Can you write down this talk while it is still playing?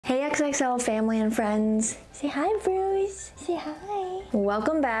Hey XXL family and friends. Say hi, Bruce. Say hi.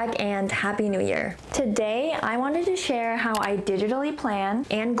 Welcome back and Happy New Year. Today, I wanted to share how I digitally plan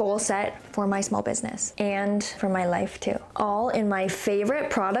and goal set for my small business and for my life too. All in my favorite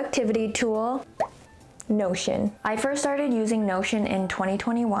productivity tool, Notion. I first started using Notion in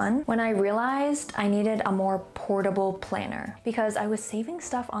 2021 when I realized I needed a more portable planner because I was saving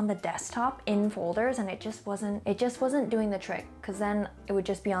stuff on the desktop in folders and it just wasn't doing the trick, because then it would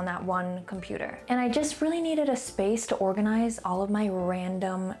just be on that one computer. And I just really needed a space to organize all of my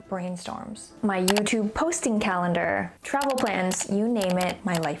random brainstorms. My YouTube posting calendar, travel plans, you name it,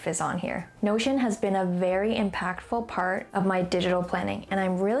 my life is on here. Notion has been a very impactful part of my digital planning, and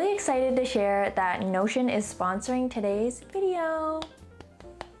I'm really excited to share that Notion is sponsoring today's video.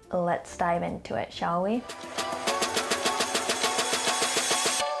 Let's dive into it, shall we?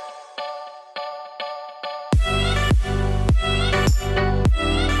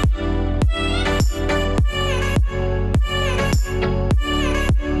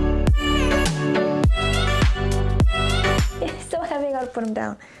 It's so heavy, I gotta put them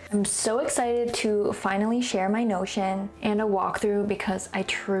down. I'm so excited to finally share my Notion and a walkthrough because I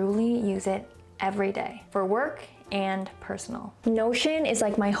truly use it every day for work and personal. Notion is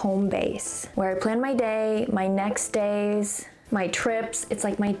like my home base where I plan my day, my next days, my trips. It's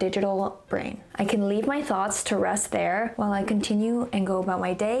like my digital brain. I can leave my thoughts to rest there while I continue and go about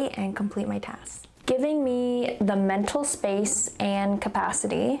my day and complete my tasks, giving me the mental space and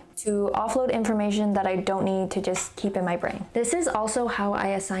capacity to offload information that I don't need to just keep in my brain. This is also how I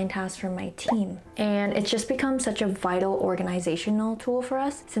assign tasks for my team, and it's just become such a vital organizational tool for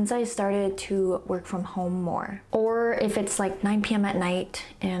us since I started to work from home more. Or if it's like 9 p.m. at night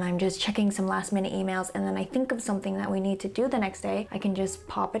and I'm just checking some last minute emails and then I think of something that we need to do the next day, I can just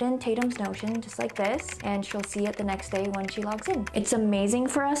pop it in Tatum's Notion just like this, and she'll see it the next day when she logs in. It's amazing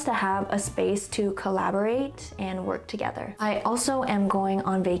for us to have a space to collaborate and work together. I also am going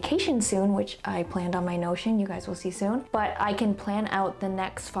on vacation soon, which I planned on my Notion, you guys will see soon, but I can plan out the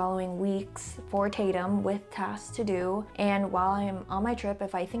next following weeks for Tatum with tasks to do, and while I'm on my trip,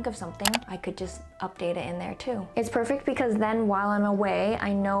 if I think of something, I could just update it in there too. It's perfect because then while I'm away,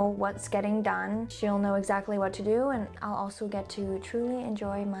 I know what's getting done, she'll know exactly what to do, and I'll also get to truly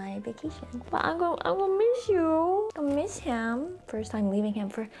enjoy my vacation. But I'm gonna miss you. I miss him. First time leaving him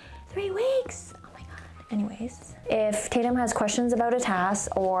for 3 weeks. Anyways, if Tatum has questions about a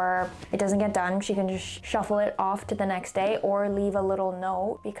task or it doesn't get done, she can just shuffle it off to the next day or leave a little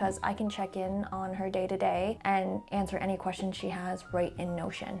note, because I can check in on her day to day and answer any questions she has right in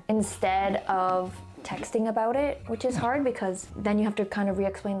Notion instead of texting about it, which is hard because then you have to kind of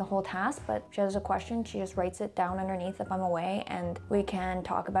re-explain the whole task. But if she has a question, she just writes it down underneath if I'm away, and we can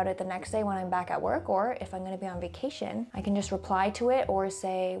talk about it the next day when I'm back at work, or if I'm going to be on vacation, I can just reply to it or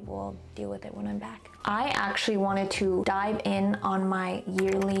say we'll deal with it when I'm back. I actually wanted to dive in on my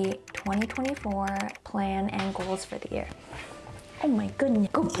yearly 2024 plan and goals for the year. Oh my goodness,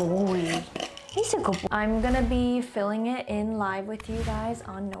 good boy. He's a good boy. I'm gonna be filling it in live with you guys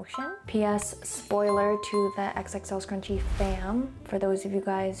on Notion. P.S. spoiler to the XXL Scrunchie fam. For those of you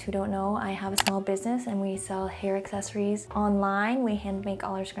guys who don't know, I have a small business and we sell hair accessories online. We hand make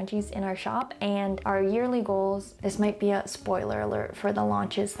all our scrunchies in our shop, and our yearly goals, this might be a spoiler alert for the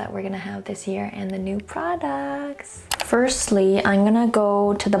launches that we're gonna have this year and the new products. Firstly, I'm gonna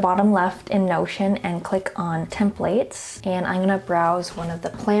go to the bottom left in Notion and click on templates, and I'm gonna browse one of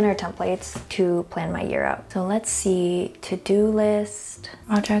the planner templates to plan my year out. So let's see, to-do list,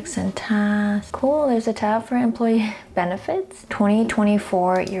 projects and tasks. Cool, there's a tab for employee benefits.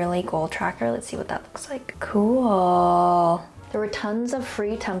 2024 yearly goal tracker. Let's see what that looks like. Cool. There were tons of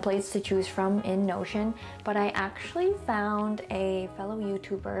free templates to choose from in Notion, but I actually found a fellow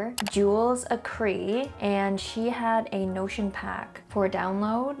YouTuber, Jules Acree, and she had a Notion pack for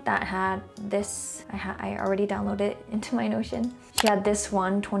download that had this. I already downloaded it into my Notion. She had this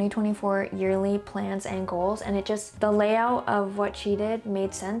one, 2024 yearly plans and goals, and the layout of what she did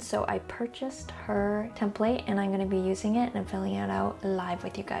made sense, so I purchased her template and I'm gonna be using it and filling it out live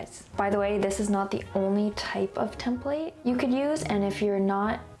with you guys. By the way, this is not the only type of template you could use, and if you're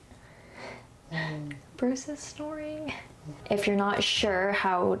not... Bruce is snoring. If you're not sure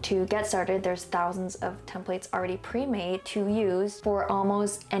how to get started, there's thousands of templates already pre-made to use for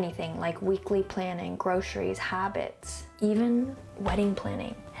almost anything, like weekly planning, groceries, habits, even wedding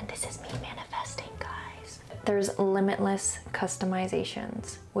planning. And this is me manifesting, guys. There's limitless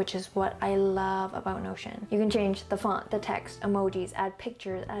customizations, which is what I love about Notion. You can change the font, the text, emojis, add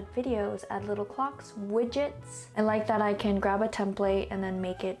pictures, add videos, add little clocks, widgets. I like that I can grab a template and then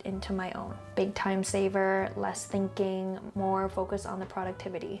make it into my own. big time saver, less thinking, more focus on the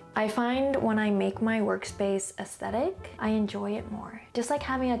productivity. I find when I make my workspace aesthetic, I enjoy it more. Just like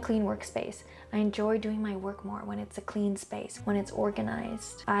having a clean workspace. I enjoy doing my work more when it's a clean space, when it's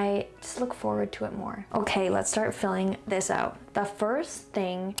organized. I just look forward to it more. Okay, let's start filling this out. The first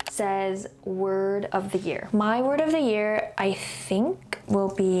thing says word of the year. My word of the year, I think,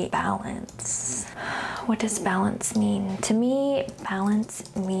 will be balance. What does balance mean? To me,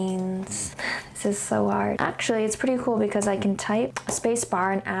 balance means, this is so hard. Actually, it's pretty cool because I can type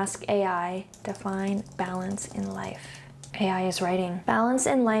spacebar and ask AI, define balance in life. AI is writing. Balance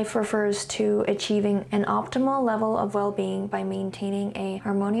in life refers to achieving an optimal level of well-being by maintaining a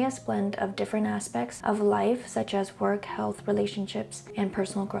harmonious blend of different aspects of life, such as work, health, relationships, and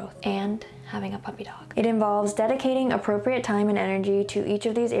personal growth, and having a puppy dog. It involves dedicating appropriate time and energy to each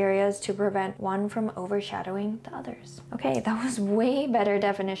of these areas to prevent one from overshadowing the others. Okay, that was way better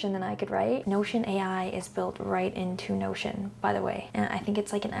definition than I could write. Notion AI is built right into Notion, by the way. And I think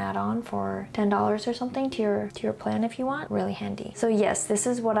it's like an add-on for $10 or something to your plan if you want. Really handy. So yes, this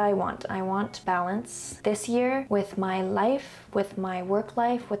is what I want. I want balance this year with my life, with my work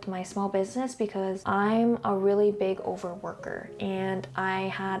life, with my small business, because I'm a really big overworker. And I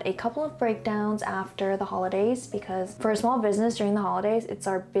had a couple of breakdowns after the holidays, because for a small business during the holidays, it's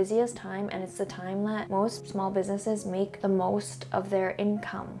our busiest time, and it's the time that most small businesses make the most of their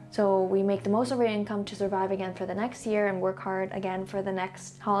income. So we make the most of our income to survive again for the next year and work hard again for the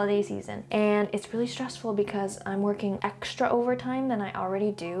next holiday season. And it's really stressful because I'm working extra overtime than I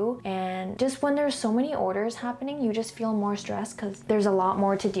already do. And just when there's so many orders happening, you just feel more stressed because there's a lot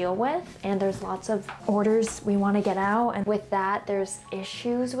more to deal with, and there's lots of orders we want to get out, and with that there's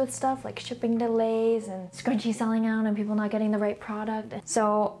issues with stuff like shipping delays and Scrunchie selling out and people not getting the right product.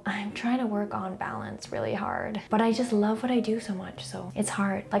 So I'm trying to work on balance really hard, but I just love what I do so much, so it's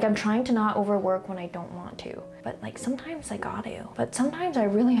hard. Like, I'm trying to not overwork when I don't want to, but like sometimes I got to, but sometimes I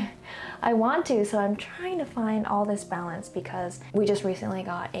want to, so I'm trying to find all this balance, because we just recently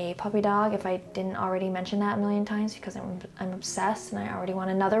got a puppy dog, if I didn't already mention that a million times, because I'm obsessed and I already want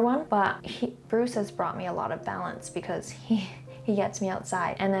another one. But Bruce has brought me a lot of balance because he gets me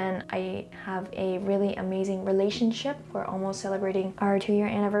outside. And then I have a really amazing relationship. We're almost celebrating our 2-year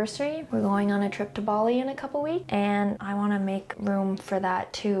anniversary. We're going on a trip to Bali in a couple weeks, and I want to make room for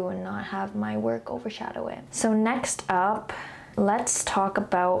that too and not have my work overshadow it. So next up, let's talk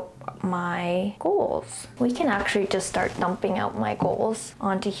about my goals. We can actually just start dumping out my goals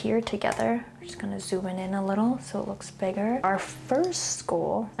onto here together. I'm just gonna zoom in a little so it looks bigger. Our first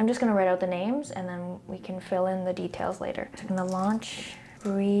goal, I'm just gonna write out the names and then we can fill in the details later. So I'm gonna launch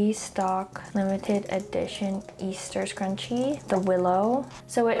restock limited edition Easter scrunchie, the willow.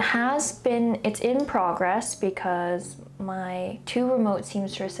 So it's in progress because my 2 remote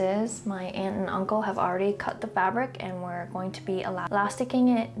seamstresses, my aunt and uncle, have already cut the fabric, and we're going to be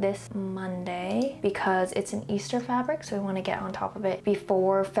elasticking it this Monday because it's an Easter fabric, so we want to get on top of it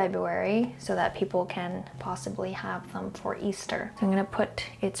before February so that people can possibly have them for Easter. So I'm going to put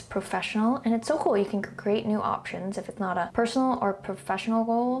it's professional, and it's so cool. You can create new options if it's not a personal or professional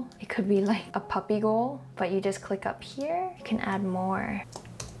goal. It could be like a puppy goal, but you just click up here, you can add more.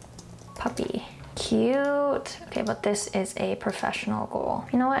 Puppy. Cute. Okay, but this is a professional goal.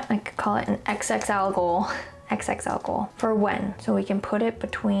 You know what? I could call it an XXL goal. XXL goal. For when? So we can put it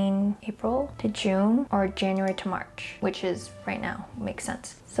between April to June or January to March, which is right now. Makes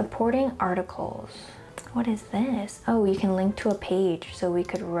sense. Supporting articles. What is this? Oh, you can link to a page, so we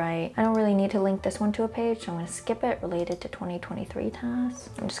could write. I don't really need to link this one to a page, so I'm gonna skip it. Related to 2023 tasks.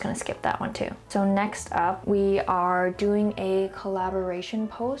 I'm just gonna skip that one too. So next up, we are doing a collaboration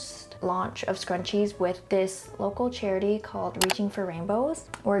post launch of scrunchies with this local charity called Reaching for Rainbows.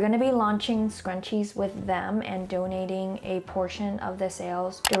 We're gonna be launching scrunchies with them and donating a portion of the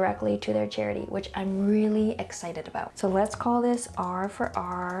sales directly to their charity, which I'm really excited about. So let's call this R for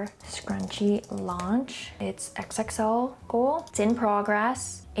R scrunchie launch. It's XXL goal. It's in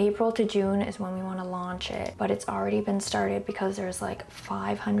progress. April to June is when we want to launch it, but it's already been started because there's like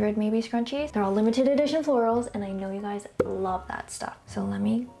 500 maybe scrunchies. They're all limited edition florals, and I know you guys love that stuff. So let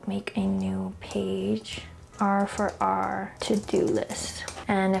me make a new page. R for R to-do list.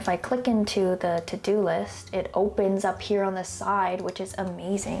 And if I click into the to-do list, it opens up here on the side, which is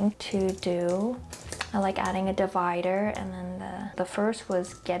amazing. To do. I like adding a divider, and then the first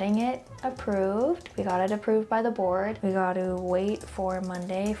was getting it approved. We got it approved by the board. We got to wait for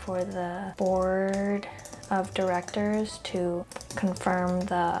Monday for the board of directors to confirm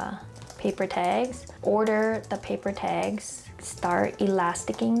the paper tags, order the paper tags, start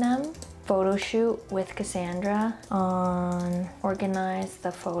elasticking them photo shoot with Cassandra on organize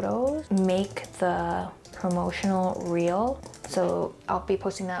the photos, make the promotional reel. So I'll be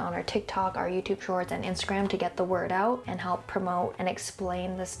posting that on our TikTok, our YouTube shorts, and Instagram to get the word out and help promote and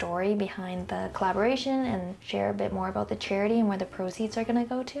explain the story behind the collaboration and share a bit more about the charity and where the proceeds are gonna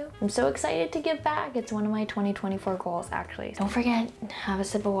go to. I'm so excited to give back. It's one of my 2024 goals, actually. Don't forget, have a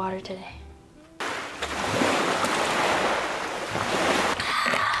sip of water today.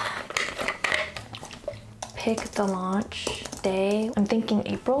 Pick the launch day. I'm thinking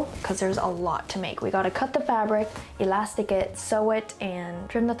April because there's a lot to make. We gotta cut the fabric, elastic it, sew it, and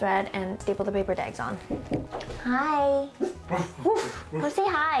trim the thread and staple the paper tags on. Hi. Well, say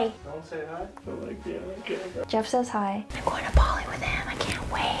hi. Don't say hi. I like being on camera. Jeff says hi. I'm going to Bali with him. I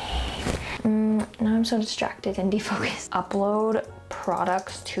can't wait. Now I'm so distracted and defocused. Upload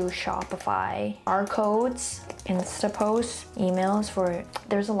products to Shopify, barcodes, Insta posts, emails for,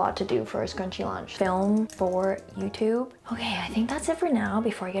 there's a lot to do for a Scrunchie launch. Film for YouTube. Okay, I think that's it for now.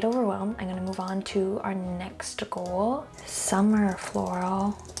 Before I get overwhelmed, I'm gonna move on to our next goal. Summer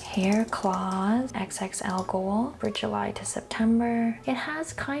floral hair claws XXL goal for July to September. It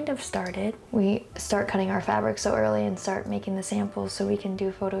has kind of started. We start cutting our fabric so early and start making the samples so we can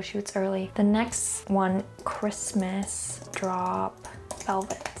do photo shoots early. The next one, Christmas drop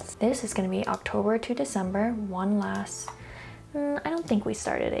velvets. This is gonna be October to December. One last, I don't think we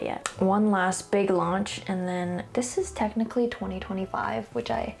started it yet. One last big launch, and then this is technically 2025,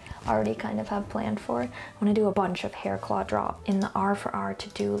 which I already kind of have planned for. I wanna do a bunch of hair claw drop. In the R for R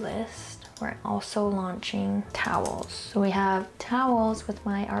to-do list, we're also launching towels. So we have towels with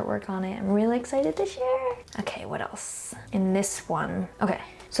my artwork on it. I'm really excited to share. Okay, what else? In this one, okay.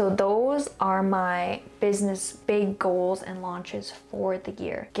 So those are my business big goals and launches for the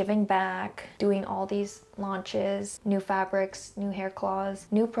year. Giving back, doing all these launches, new fabrics, new hair claws,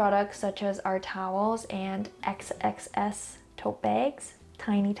 new products such as our towels and XXS tote bags,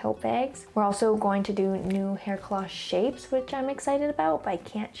 tiny tote bags. We're also going to do new hair claw shapes, which I'm excited about, but I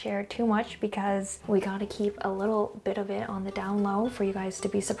can't share too much because we gotta keep a little bit of it on the down low for you guys to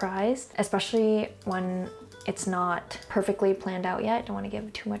be surprised, especially when it's not perfectly planned out yet. Don't want to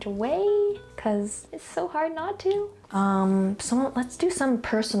give too much away because it's so hard not to. So let's do some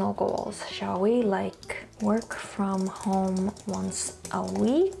personal goals, shall we? Like work from home once a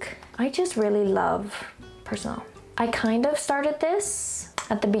week. I just really love personal. I kind of started this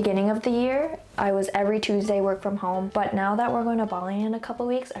at the beginning of the year. I was every Tuesday work from home, but now that we're going to Bali in a couple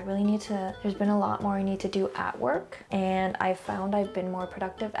weeks, I really need to, there's been a lot more I need to do at work, and I found I've been more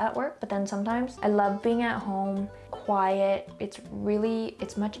productive at work, but then sometimes I love being at home, quiet.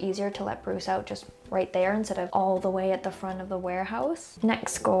 It's much easier to let Bruce out just right there instead of all the way at the front of the warehouse.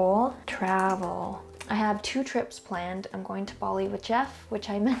 Next goal, travel. I have 2 trips planned. I'm going to Bali with Jeff, which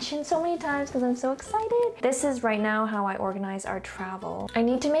I mentioned so many times because I'm so excited. This is right now how I organize our travel. I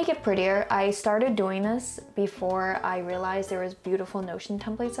need to make it prettier. I started doing this before I realized there was beautiful Notion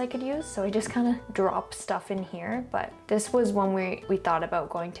templates I could use, so I just kind of dropped stuff in here, but this was when we thought about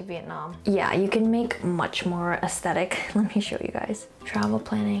going to Vietnam. Yeah, you can make much more aesthetic. Let me show you guys. Travel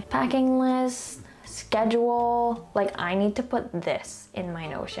planning, packing list, schedule. Like, I need to put this in my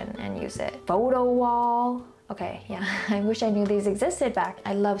Notion and use it. Photo wall. Okay, yeah, I wish I knew these existed back.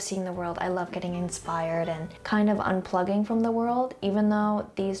 I love seeing the world. I love getting inspired and kind of unplugging from the world, even though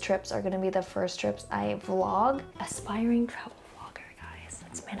these trips are gonna be the first trips I vlog. Aspiring travel vlogger, guys.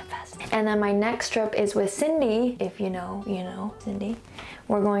 Let's manifest. And then my next trip is with Cindy. If you know, you know, Cindy.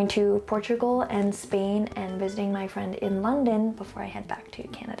 We're going to Portugal and Spain and visiting my friend in London before I head back to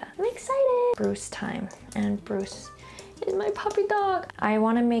Canada. I'm excited. Bruce time, and Bruce is my puppy dog. I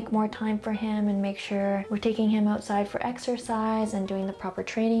want to make more time for him and make sure we're taking him outside for exercise and doing the proper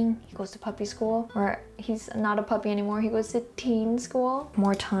training. He goes to puppy school, or he's not a puppy anymore, he goes to teen school.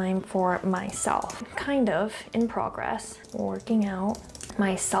 More time for myself. Kind of in progress. Working out.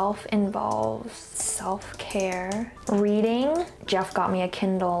 Myself involves self-care, reading. Jeff got me a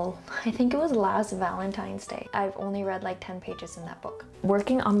Kindle, I think it was last Valentine's Day. I've only read like 10 pages in that book.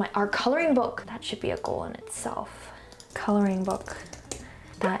 Working on our coloring book. That should be a goal in itself. Coloring book.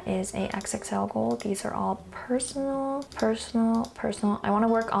 That is a XXL goal. These are all personal. I want to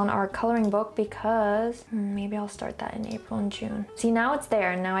work on our coloring book because maybe I'll start that in April and June. See, now it's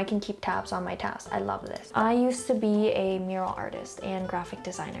there and now I can keep tabs on my tasks. I love this. I used to be a mural artist and graphic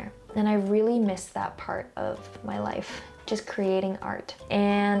designer, and I really missed that part of my life. just creating art.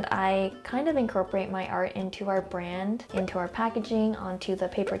 And I kind of incorporate my art into our brand, into our packaging, onto the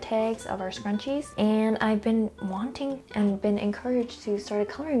paper tags of our scrunchies. And I've been wanting and been encouraged to start a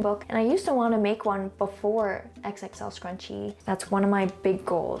coloring book. And I used to want to make one before XXL Scrunchie. That's one of my big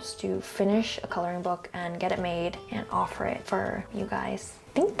goals, to finish a coloring book and get it made and offer it for you guys.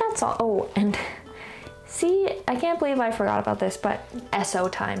 I think that's all. Oh, and see, I can't believe I forgot about this, but SO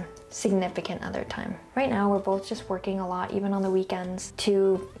time, significant other time. Right now, we're both just working a lot, even on the weekends,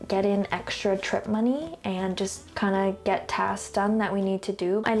 to get in extra trip money and just kind of get tasks done that we need to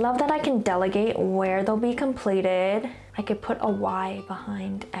do. I love that I can delegate where they'll be completed. I could put a why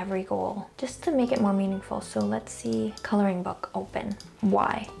behind every goal just to make it more meaningful. So let's see, coloring book open.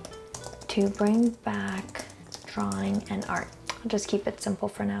 Why? To bring back drawing and art. I'll just keep it simple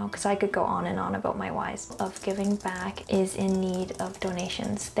for now because I could go on and on about my whys. Of giving back is in need of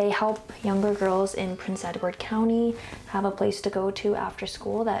donations. They help younger girls in Prince Edward County have a place to go to after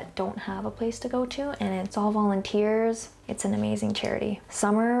school that don't have a place to go to, and it's all volunteers. It's an amazing charity.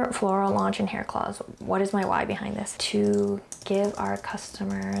 Summer floral launch and hair claws. What is my why behind this? To give our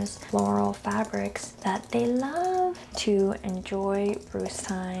customers floral fabrics that they love, to enjoy Bruce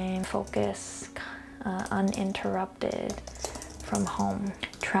time, focus, uninterrupted from home.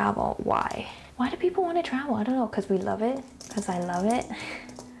 Travel. Why? Why do people want to travel? I don't know, because we love it, because I love it.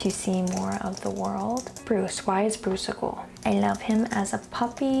 To see more of the world. Bruce. Why is Bruce a goal? I love him as a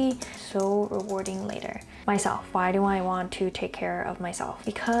puppy, so rewarding later. Myself. Why do I want to take care of myself?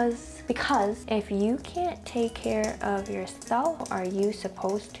 Because if you can't take care of yourself, are you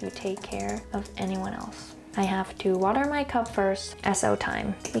supposed to take care of anyone else? I have to water my cup first. SO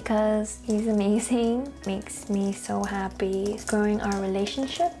time. Because he's amazing. Makes me so happy. Growing our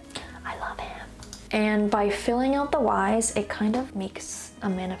relationship. I love him. And by filling out the whys, it kind of makes a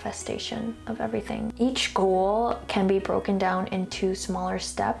manifestation of everything. Each goal can be broken down into smaller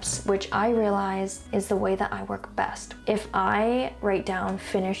steps, which I realize is the way that I work best. If I write down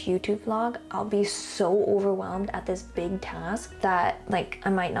finish YouTube vlog, I'll be so overwhelmed at this big task that like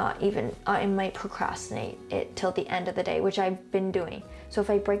I might procrastinate it till the end of the day, which I've been doing. So if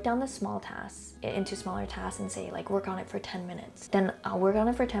I break down the small tasks into smaller tasks and say like work on it for 10 minutes, then I'll work on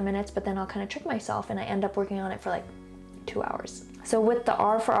it for 10 minutes, but then I'll kind of trick myself and I end up working on it for like 2 hours. So with the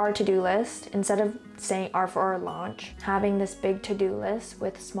R for R to-do list, instead of saying R for R launch, having this big to-do list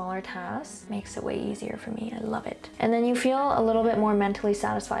with smaller tasks makes it way easier for me. I love it. And then you feel a little bit more mentally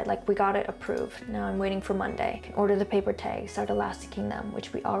satisfied, like we got it approved. Now I'm waiting for Monday. Can order the paper tags, start elasticing them,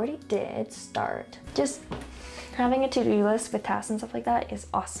 which we already did start. Just having a to-do list with tasks and stuff like that is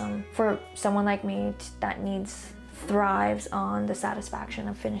awesome for someone like me that thrives on the satisfaction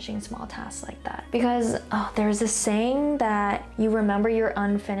of finishing small tasks like that. Because there's this saying that you remember your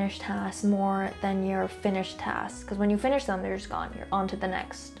unfinished tasks more than your finished tasks, because when you finish them, they're just gone. You're on to the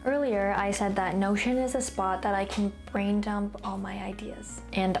next. Earlier, I said that Notion is a spot that I can brain dump all my ideas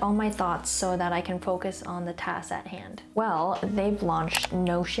and all my thoughts so that I can focus on the tasks at hand. Well, they've launched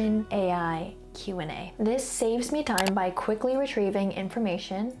Notion AI Q&A. This saves me time by quickly retrieving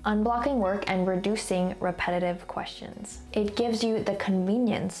information, unblocking work, and reducing repetitive questions. It gives you the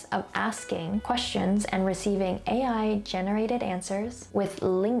convenience of asking questions and receiving AI-generated answers with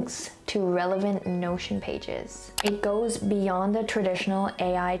links to relevant Notion pages. It goes beyond the traditional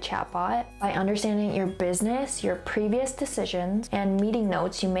AI chatbot by understanding your business, your previous decisions, and meeting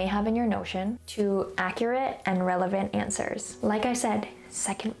notes you may have in your Notion to accurate and relevant answers. Like I said,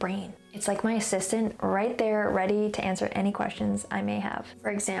 second brain. It's like my assistant right there, ready to answer any questions I may have. For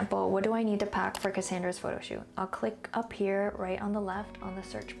example, what do I need to pack for Cassandra's photo shoot? I'll click up here right on the left on the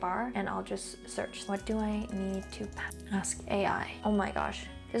search bar and I'll just search. What do I need to pack? Ask AI. Oh my gosh.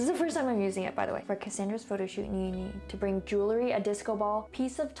 This is the first time I'm using it, by the way. For Cassandra's photo shoot, you need to bring jewelry, a disco ball,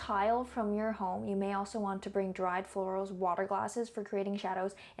 piece of tile from your home. You may also want to bring dried florals, water glasses for creating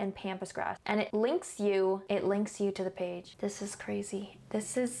shadows, and pampas grass. And it links you to the page. This is crazy.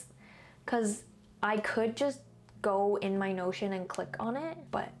 This is, because I could just go in my Notion and click on it,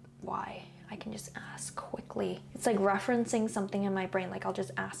 but why? I can just ask quickly. It's like referencing something in my brain. Like I'll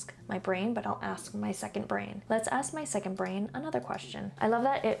just ask my brain, but I'll ask my second brain. Let's ask my second brain another question. I love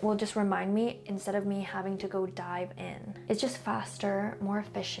that it will just remind me instead of me having to go dive in. It's just faster, more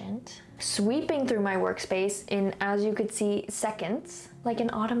efficient. Sweeping through my workspace in, as you could see, seconds, like an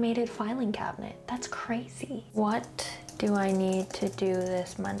automated filing cabinet. That's crazy. What do I need to do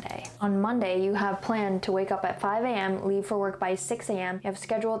this Monday? On Monday, you have planned to wake up at 5 a.m., leave for work by 6 a.m. You have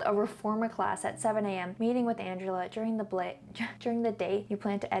scheduled a reformer class at 7 a.m., meeting with Angela during the day. You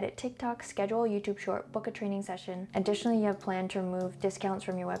plan to edit TikTok, schedule a YouTube short, book a training session. Additionally, you have planned to remove discounts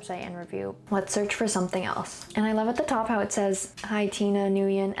from your website and review. Let's search for something else. And I love at the top how it says, "Hi Tina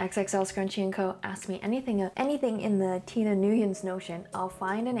Nguyen, XXL Scrunchie & Co. Ask me anything in the Tina Nguyen's Notion. I'll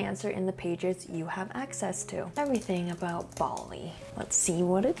find an answer in the pages you have access to." Everything about Bali. Let's see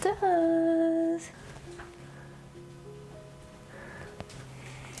what it does.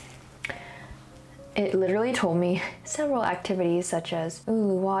 It literally told me several activities such as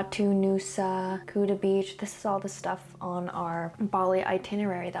Uluwatu, Nusa, Kuta Beach. This is all the stuff on our Bali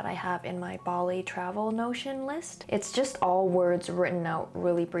itinerary that I have in my Bali travel Notion list. It's just all words written out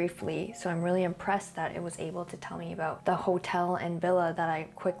really briefly, so I'm really impressed that it was able to tell me about the hotel and villa that I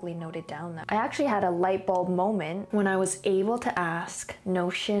quickly noted down. I actually had a light bulb moment when I was able to ask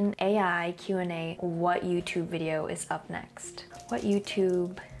Notion AI Q&A what YouTube video is up next. What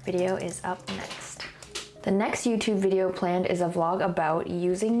YouTube video is up next? The next YouTube video planned is a vlog about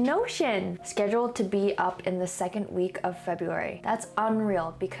using Notion, scheduled to be up in the second week of February. That's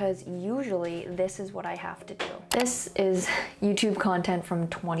unreal because usually this is what I have to do. This is YouTube content from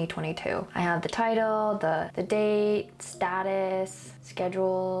 2022. I have the title, the date, status,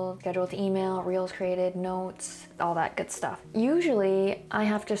 schedule to email, reels created, notes, all that good stuff. Usually I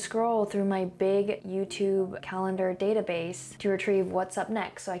have to scroll through my big YouTube calendar database to retrieve what's up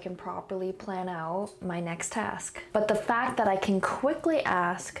next so I can properly plan out my next task. But the fact that I can quickly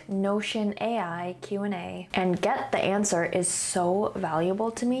ask Notion AI Q&A and get the answer is so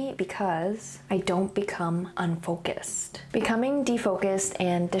valuable to me because I don't become unfocused. Becoming defocused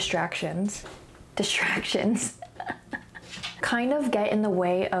and distractions kind of get in the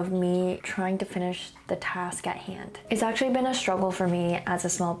way of me trying to finish the task at hand. It's actually been a struggle for me as a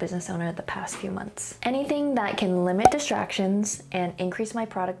small business owner the past few months. Anything that can limit distractions and increase my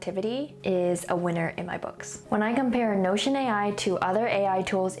productivity is a winner in my books. When I compare Notion AI to other AI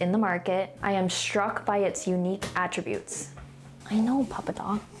tools in the market, I am struck by its unique attributes. I know, Papa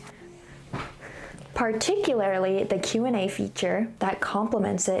Dog. Particularly the Q&A feature that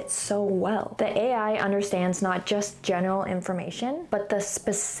complements it so well. The AI understands not just general information, but the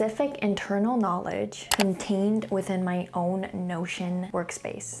specific internal knowledge contained within my own Notion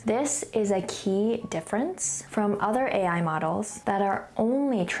workspace. This is a key difference from other AI models that are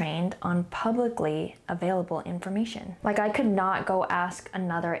only trained on publicly available information. Like I could not go ask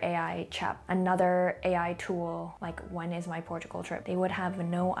another AI tool, like when is my Portugal trip? They would have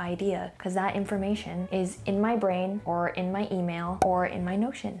no idea because that information is in my brain or in my email or in my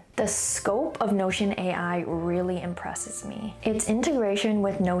Notion. The scope of Notion AI really impresses me. Its integration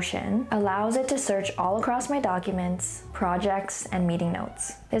with Notion allows it to search all across my documents, projects, and meeting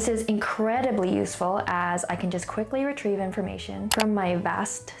notes. This is incredibly useful as I can just quickly retrieve information from my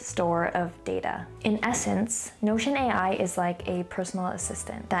vast store of data. In essence, Notion AI is like a personal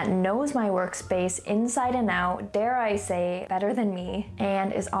assistant that knows my workspace inside and out, dare I say, better than me,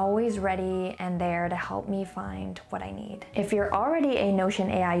 and is always ready and there to help me find what I need. If you're already a Notion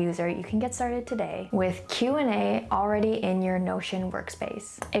AI user, you can get started today with Q&A already in your Notion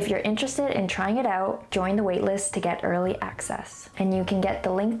workspace. If you're interested in trying it out, join the waitlist to get early access. And you can get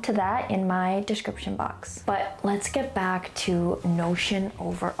the link to that in my description box. But let's get back to Notion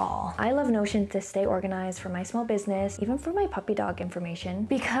overall. I love Notion to stay organized for my small business, even for my puppy dog information,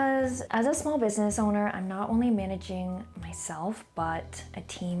 because as a small business owner, I'm not only managing myself, but a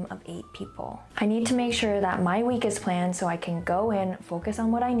team of 8 people. I need to make sure that my week is planned so I can go in, focus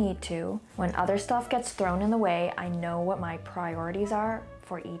on what I need to. When other stuff gets thrown in the way, I know what my priorities are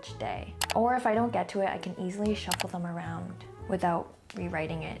for each day. Or if I don't get to it, I can easily shuffle them around without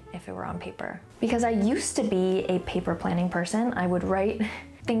rewriting it if it were on paper. Because I used to be a paper planning person. I would write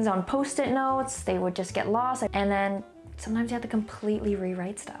things on post-it notes, they would just get lost, and then sometimes you have to completely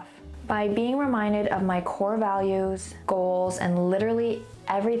rewrite stuff. By being reminded of my core values, goals, and literally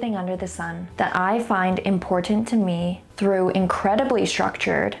everything under the sun that I find important to me through incredibly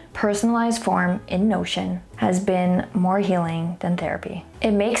structured, personalized form in Notion has been more healing than therapy.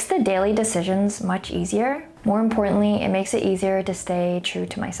 It makes the daily decisions much easier. More importantly, it makes it easier to stay true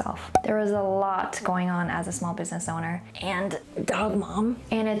to myself. There is a lot going on as a small business owner and dog mom,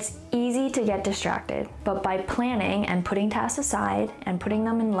 and it's easy to get distracted. But by planning and putting tasks aside and putting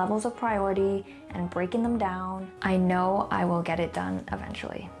them in levels of priority and breaking them down, I know I will get it done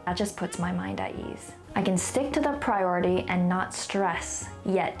eventually. That just puts my mind at ease. I can stick to the priority and not stress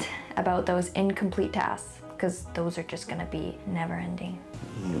yet about those incomplete tasks, because those are just gonna be never ending.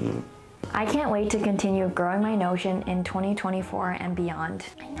 I can't wait to continue growing my Notion in 2024 and beyond.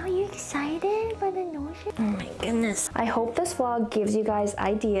 I know you're excited for the Notion. Oh my goodness. I hope this vlog gives you guys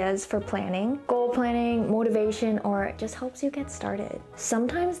ideas for planning, goal planning, motivation, or just helps you get started.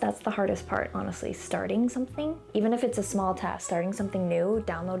 Sometimes that's the hardest part, honestly, starting something. Even if it's a small task, starting something new,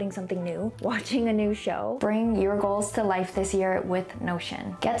 downloading something new, watching a new show. Bring your goals to life this year with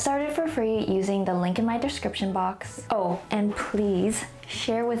Notion. Get started for free using the link in my description box. Oh, and please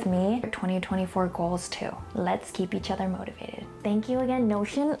share with me your 2024 goals too. Let's keep each other motivated. Thank you again,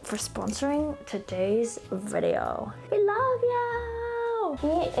 Notion, for sponsoring today's video. We love you!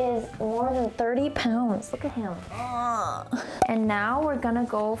 He is more than 30 pounds. Look at him. And now we're gonna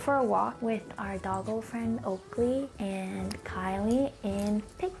go for a walk with our doggo friend Oakley and Kylie in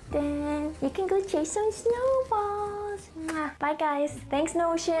Picton. You can go chase some snowballs. Bye guys. Thanks,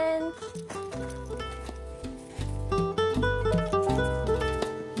 Notion.